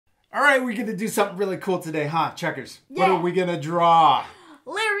All right, we're going to do something really cool today, huh, Checkers? Yeah. What are we going to draw?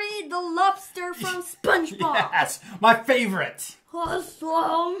 Larry the Lobster from SpongeBob. Yes, my favorite. Awesome.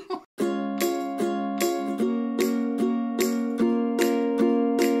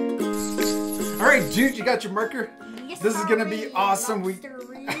 All right, dude, you got your marker? Yes, This is going to be awesome.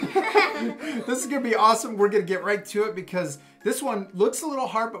 This is going to be awesome. We're going to get right to it because this one looks a little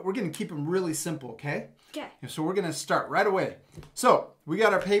hard, but we're going to keep them really simple, okay? Okay. So we're going to start right away. So we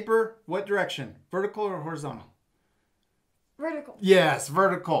got our paper. What direction? Vertical or horizontal? Vertical. Yes,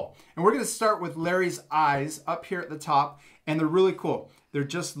 vertical. And we're going to start with Larry's eyes up here at the top. And they're really cool. They're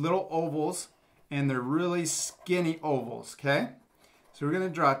just little ovals. And they're really skinny ovals, okay? So we're going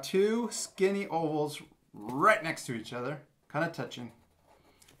to draw two skinny ovals right next to each other. Kind of touching.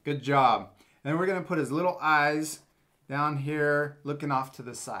 Good job. And then we're going to put his little eyes down here looking off to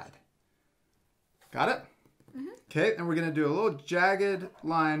the side. Got it? Mm-hmm. Okay, and we're going to do a little jagged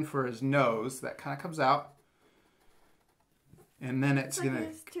line for his nose that kind of comes out. And then it's like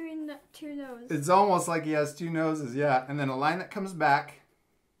going to... two noses. It's almost like he has two noses, yeah. And then a line that comes back.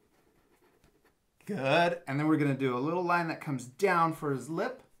 Good. And then we're going to do a little line that comes down for his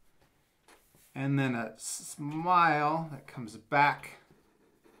lip. And then a smile that comes back.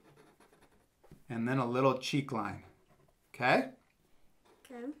 And then a little cheek line. Okay?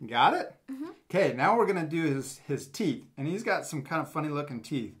 Okay. Got it? Mm-hmm. Okay, now we're going to do his teeth. And he's got some kind of funny looking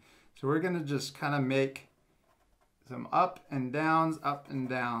teeth. So we're going to just kind of make some up and downs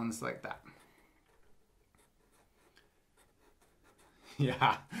like that.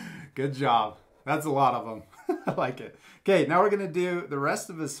 Yeah, good job. That's a lot of them. I like it. Okay, now we're going to do the rest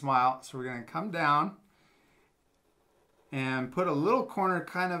of his smile. So we're going to come down and put a little corner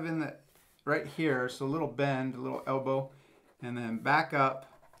kind of in the right here. So a little bend, a little elbow, and then back up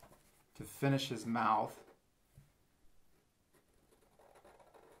to finish his mouth.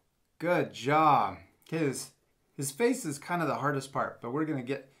 Good job. Okay, his face is kind of the hardest part, but we're going to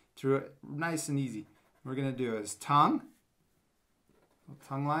get through it nice and easy. We're going to do his tongue,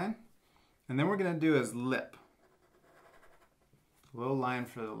 tongue line, and then we're going to do his lip. A little line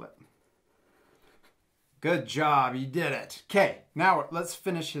for the lip. Good job, you did it. Okay, now let's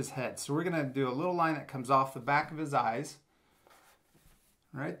finish his head. So we're going to do a little line that comes off the back of his eyes.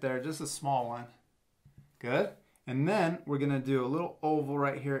 Right there, just a small one. Good. And then we're going to do a little oval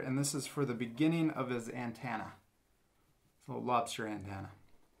right here, and this is for the beginning of his antenna. Little lobster antenna.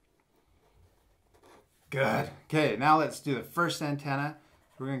 Good. Okay, now let's do the first antenna.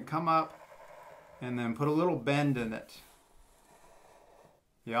 We're going to come up and then put a little bend in it.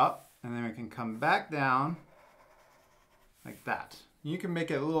 Yup. And then we can come back down like that. You can make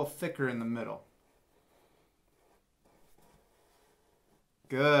it a little thicker in the middle.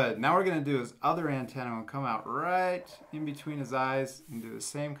 Good. Now we're going to do his other antenna. We'll come out right in between his eyes and do the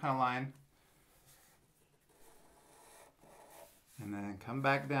same kind of line. And then come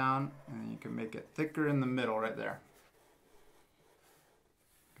back down, and you can make it thicker in the middle right there.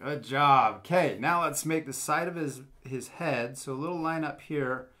 Good job. Okay, now let's make the side of his head. So a little line up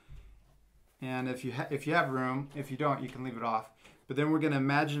here. And if you have room, if you don't, you can leave it off. But then we're going to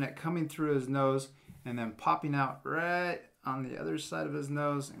imagine it coming through his nose and then popping out right on the other side of his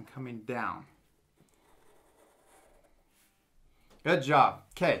nose and coming down. Good job.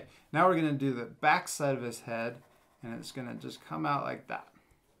 Okay, now we're going to do the back side of his head, and it's going to just come out like that.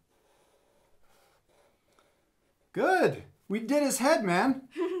 Good. We did his head, man.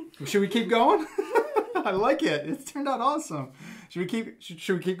 Should we keep going? I like it. It's turned out awesome. Should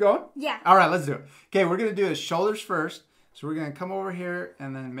we keep going? Yeah. All right, let's do it. Okay, we're going to do his shoulders first. So we're going to come over here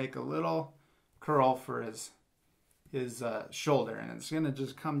and then make a little curl for his shoulder, and it's going to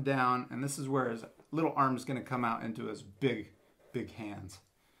just come down, and this is where his little arm is going to come out into his big hands.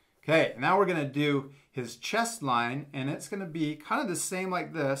 Okay, now we're going to do his chest line, and it's going to be kind of the same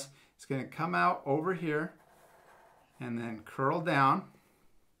like this. It's going to come out over here and then curl down.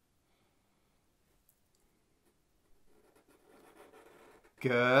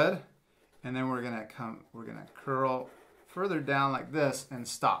 Good. And then we're going to curl further down like this and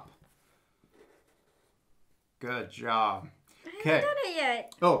stop. Good job. I haven't done it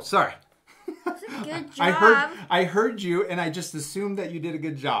yet. Oh, sorry. That's a good job. I heard you, and I just assumed that you did a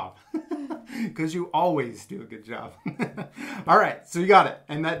good job. Because you always do a good job. All right, so you got it.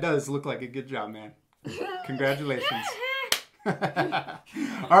 And that does look like a good job, man. Congratulations.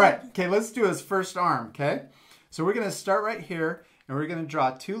 All right, okay, let's do his first arm, okay? So we're going to start right here, and we're going to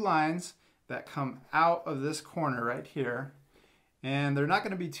draw two lines that come out of this corner right here. And they're not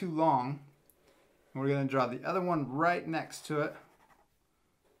going to be too long. And we're going to draw the other one right next to it.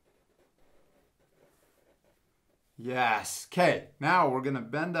 Yes. Okay, now we're going to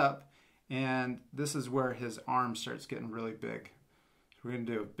bend up, and this is where his arm starts getting really big. So we're going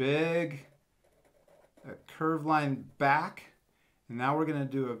to do a curved line back, and now we're going to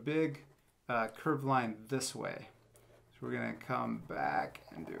do a big curved line this way. So we're going to come back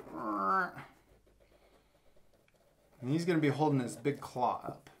and do... And he's going to be holding his big claw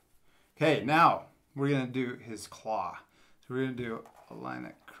up. Okay, now we're going to do his claw. So we're going to do a line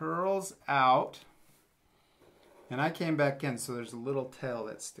that curls out. And I came back in, so there's a little tail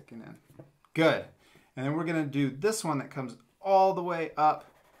that's sticking in. Good. And then we're going to do this one that comes all the way up.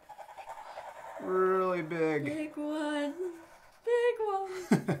 Really big. Big one. Big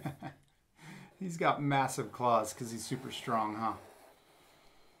one. He's got massive claws because he's super strong, huh?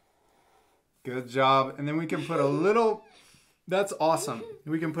 Good job. And then we can put a little, that's awesome.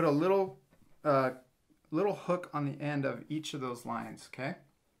 We can put a little hook on the end of each of those lines, okay?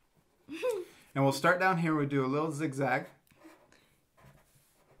 And we'll start down here. We'll do a little zigzag.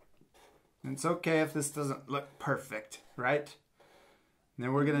 And it's okay if this doesn't look perfect, right? And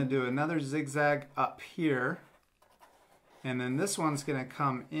then we're going to do another zigzag up here. And then this one's going to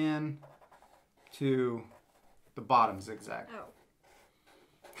come in to the bottom zigzag. Oh.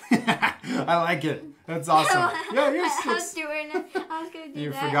 I like it. That's awesome. Yeah, I was doing it. I was going to do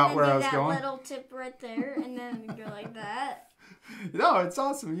you that. forgot and where do I was that going? little tip right there, and then go like that. No, it's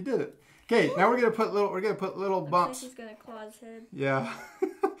awesome. You did it. Okay, now we're gonna put little bumps. Looks like he's gonna claw his head. Yeah,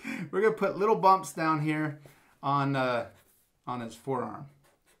 we're gonna put little bumps down here on his forearm.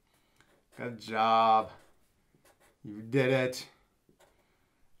 Good job. You did it.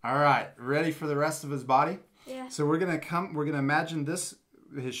 All right, ready for the rest of his body? Yeah. So we're gonna imagine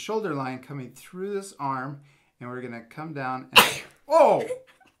his shoulder line coming through this arm, and we're gonna come down and oh,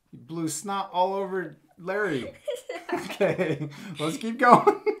 you blew snot all over Larry. Okay, let's keep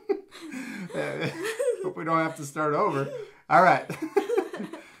going. Hope we don't have to start over. All right.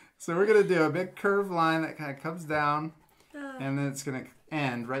 So we're gonna do a big curved line that kind of comes down, and then it's gonna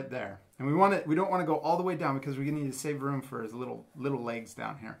end right there. And we don't want to go all the way down because we're gonna need to save room for his little legs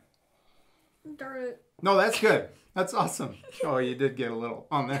down here. Darn it. No, that's good. That's awesome. Oh, you did get a little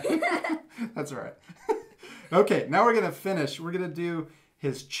on there. That's all right. Okay, now we're gonna finish. We're gonna do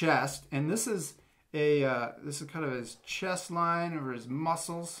his chest, and this is kind of his chest line over his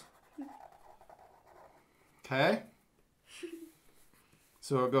muscles. Okay.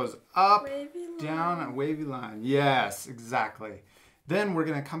 So it goes up, down, a wavy line. Yes, exactly. Then we're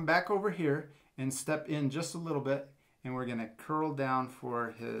gonna come back over here and step in just a little bit, and we're gonna curl down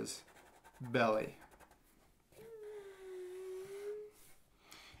for his belly.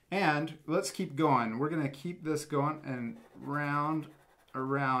 And let's keep going. We're going to keep this going and round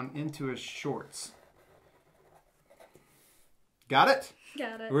around into his shorts. Got it?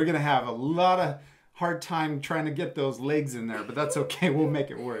 Got it. We're going to have a lot of hard time trying to get those legs in there, but that's okay. We'll make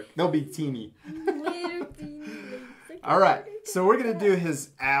it work. They'll be teeny. All right. So we're going to do his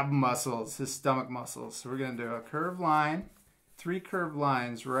ab muscles, his stomach muscles. So we're going to do a curved line, 3 curved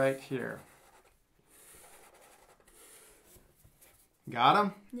lines right here. Got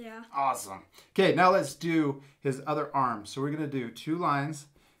him? Yeah. Awesome. Okay, now let's do his other arm. So we're going to do 2 lines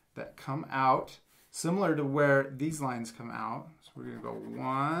that come out, similar to where these lines come out. So we're going to go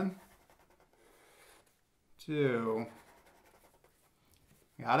 1, 2.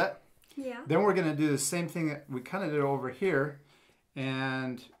 Got it? Yeah. Then we're going to do the same thing that we kind of did over here,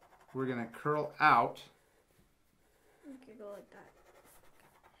 and we're going to curl out. Okay, go like that.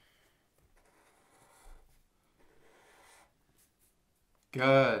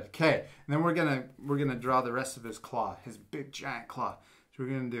 Good. Okay. And then we're gonna draw the rest of his claw, his big giant claw. So we're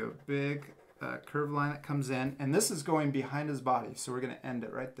gonna do a big curved line that comes in, and this is going behind his body. So we're gonna end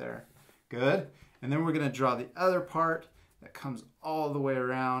it right there. Good. And then we're gonna draw the other part that comes all the way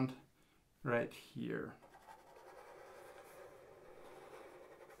around right here.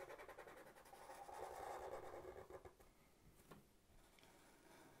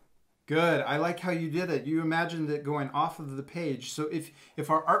 Good. I like how you did it. You imagined it going off of the page. So if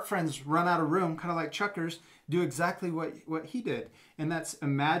our art friends run out of room, kind of like Chuckers, do exactly what he did, and that's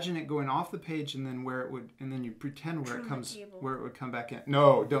imagine it going off the page, and then and then you pretend where it would come back in.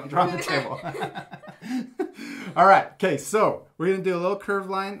 No, don't drop the table. All right. Okay. So we're gonna do a little curved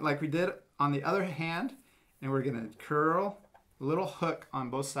line like we did on the other hand, and we're gonna curl a little hook on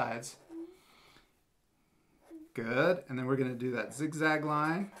both sides. Good. And then we're gonna do that zigzag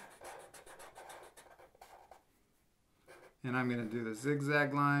line. And I'm going to do the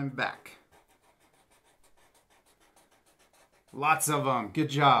zigzag line back. Lots of them.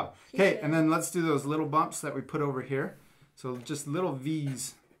 Good job. Okay, and then let's do those little bumps that we put over here. So just little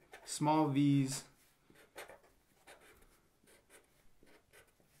V's, small V's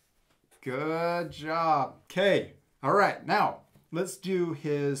Good job. Okay. All right. Now, let's do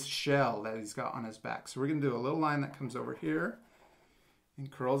his shell that he's got on his back. So we're going to do a little line that comes over here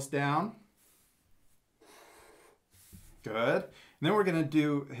and curls down. Good. And then we're going to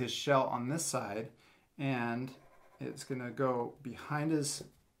do his shell on this side, and it's going to go behind his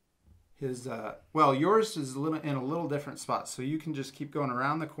well, yours is in a little different spot, so you can just keep going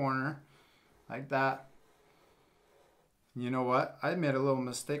around the corner like that. You know what? I made a little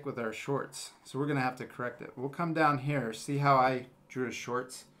mistake with our shorts, so we're going to have to correct it. We'll come down here. See how I drew his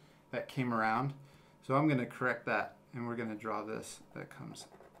shorts that came around? So I'm going to correct that, and we're going to draw this that comes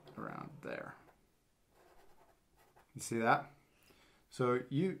around there. You see that? So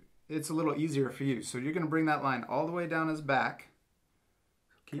it's a little easier for you. So you're going to bring that line all the way down his back.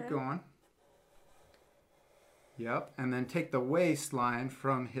 Keep going. Yep, and then take the waistline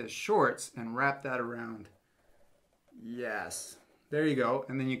from his shorts and wrap that around. Yes, there you go.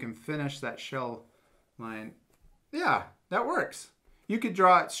 And then you can finish that shell line. Yeah, that works. You could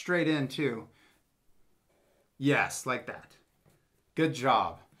draw it straight in too. Yes, like that. Good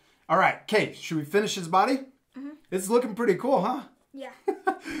job. All right, Kate, should we finish his body? Mm-hmm. It's looking pretty cool, huh? Yeah.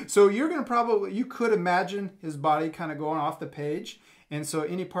 So you're going to you could imagine his body kind of going off the page. And so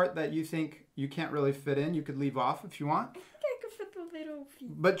any part that you think you can't really fit in, you could leave off if you want. I think I could fit the little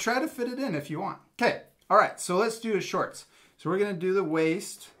feet. But try to fit it in if you want. Okay. All right. So let's do his shorts. So we're going to do the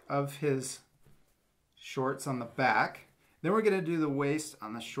waist of his shorts on the back. Then we're going to do the waist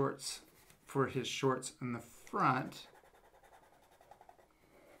on the shorts for his shorts in the front.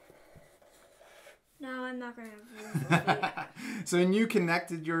 No, I'm not going to have room for feet. So you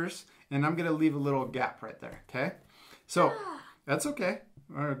connected yours, and I'm going to leave a little gap right there. Okay. So that's okay.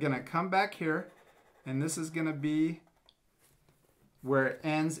 We're going to come back here, and this is going to be where it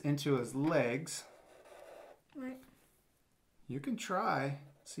ends into his legs. Right. You can try.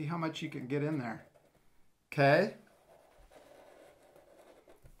 See how much you can get in there. Okay?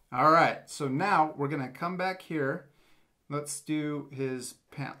 All right. So now we're going to come back here. Let's do his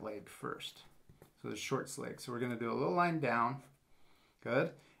pant leg first. So the shorts leg. So we're going to do a little line down.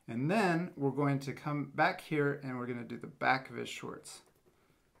 Good. And then we're going to come back here and we're going to do the back of his shorts.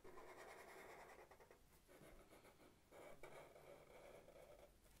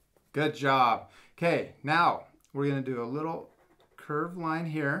 Good job. Okay, now we're going to do a little curved line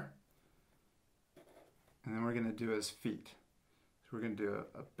here. And then we're going to do his feet. So we're going to do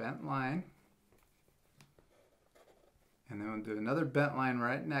a bent line. And then we'll do another bent line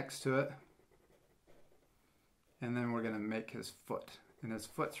right next to it. And then we're going to make his foot. And his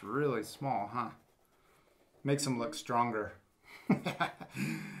foot's really small, huh? Makes him look stronger.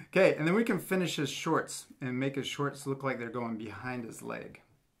 Okay, and then we can finish his shorts and make his shorts look like they're going behind his leg.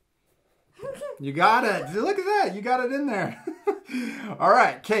 You got it. Look at that. You got it in there. All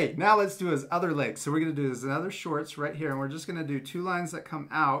right, okay, now let's do his other leg. So we're going to do his other shorts right here. And we're just going to do two lines that come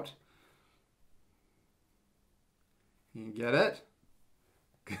out. You get it?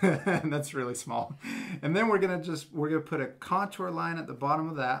 That's really small. And then we're going to put a contour line at the bottom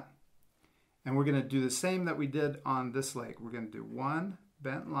of that. And we're going to do the same that we did on this leg. We're going to do one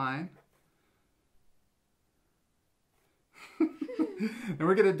bent line. And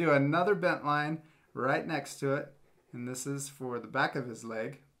we're going to do another bent line right next to it. And this is for the back of his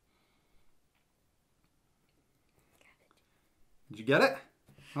leg. Did you get it?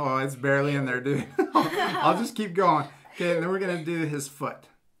 Oh, it's barely in there, dude. I'll just keep going. Okay, and then we're going to do his foot.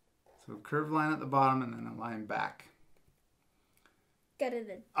 So curved line at the bottom and then a line back. Get it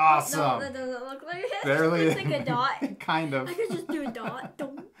in. Awesome. No, that doesn't look like it. Barely. It's like a dot. Kind of. I could just do a dot.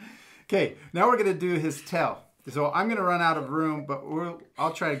 Okay, now we're going to do his tail. So I'm going to run out of room, but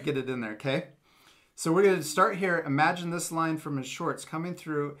I'll try to get it in there, okay? So we're going to start here. Imagine this line from his shorts coming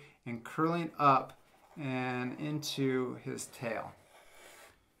through and curling up and into his tail.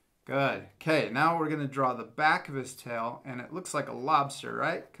 Good. Okay, now we're going to draw the back of his tail, and it looks like a lobster,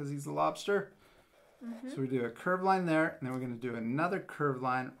 right? Because he's a lobster. Mm-hmm. So we do a curved line there, and then we're going to do another curved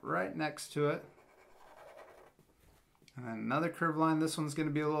line right next to it. And then another curved line. This one's going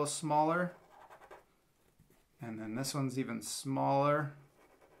to be a little smaller. And then this one's even smaller.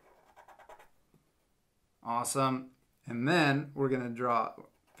 Awesome. And then we're going to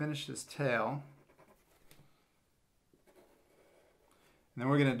finish his tail. And then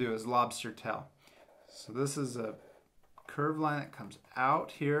we're going to do his lobster tail. So this is a curved line that comes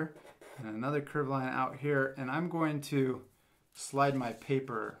out here and another curved line out here. And I'm going to slide my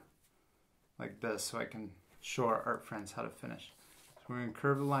paper like this so I can show our art friends how to finish. So we're going to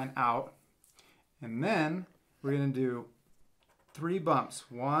curve the line out. And then we're going to do 3 bumps.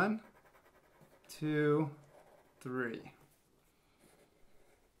 1, 2, 3.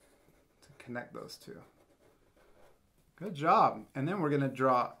 connect those two. Good job. And then we're going to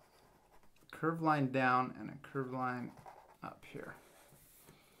draw a curved line down and a curved line up here.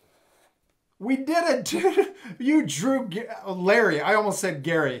 We did it, dude. You drew Larry. I almost said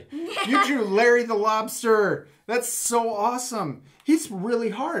Gary. You drew Larry the Lobster. That's so awesome. He's really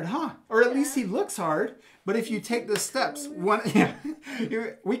hard, huh? Or at least he looks hard. But if you take the steps,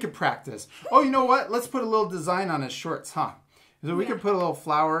 we could practice. Oh, you know what? Let's put a little design on his shorts, huh? So we could put a little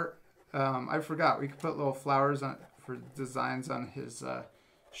flower. I forgot. We could put little flowers on for designs on his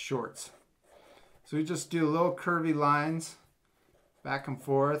shorts. So we just do little curvy lines back and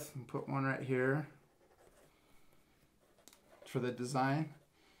forth and put one right here for the design.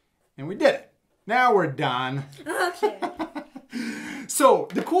 And we did it. Now we're done. Okay. So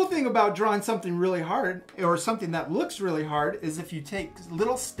the cool thing about drawing something really hard or something that looks really hard is if you take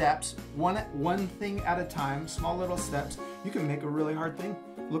little steps, one thing at a time, small little steps, you can make a really hard thing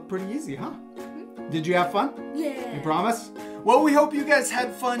look pretty easy, huh? Did you have fun? Yeah. You promise? Well, we hope you guys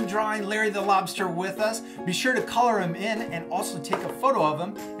had fun drawing Larry the Lobster with us. Be sure to color him in and also take a photo of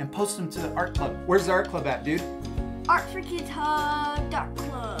him and post him to the art club. Where's the art club at, dude?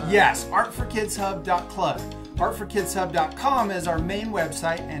 artforkidshub.club. Yes, artforkidshub.club. Artforkidshub.com is our main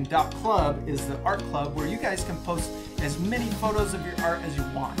website, and .club is the art club where you guys can post as many photos of your art as you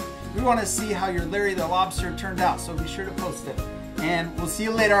want. We want to see how your Larry the Lobster turned out, so be sure to post it. And we'll see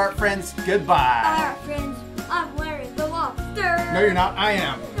you later, art friends. Goodbye. Art friends, I'm Larry the Lobster. No, you're not. I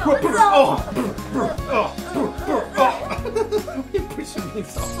am. No. You're pushing me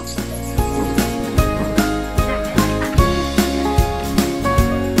so.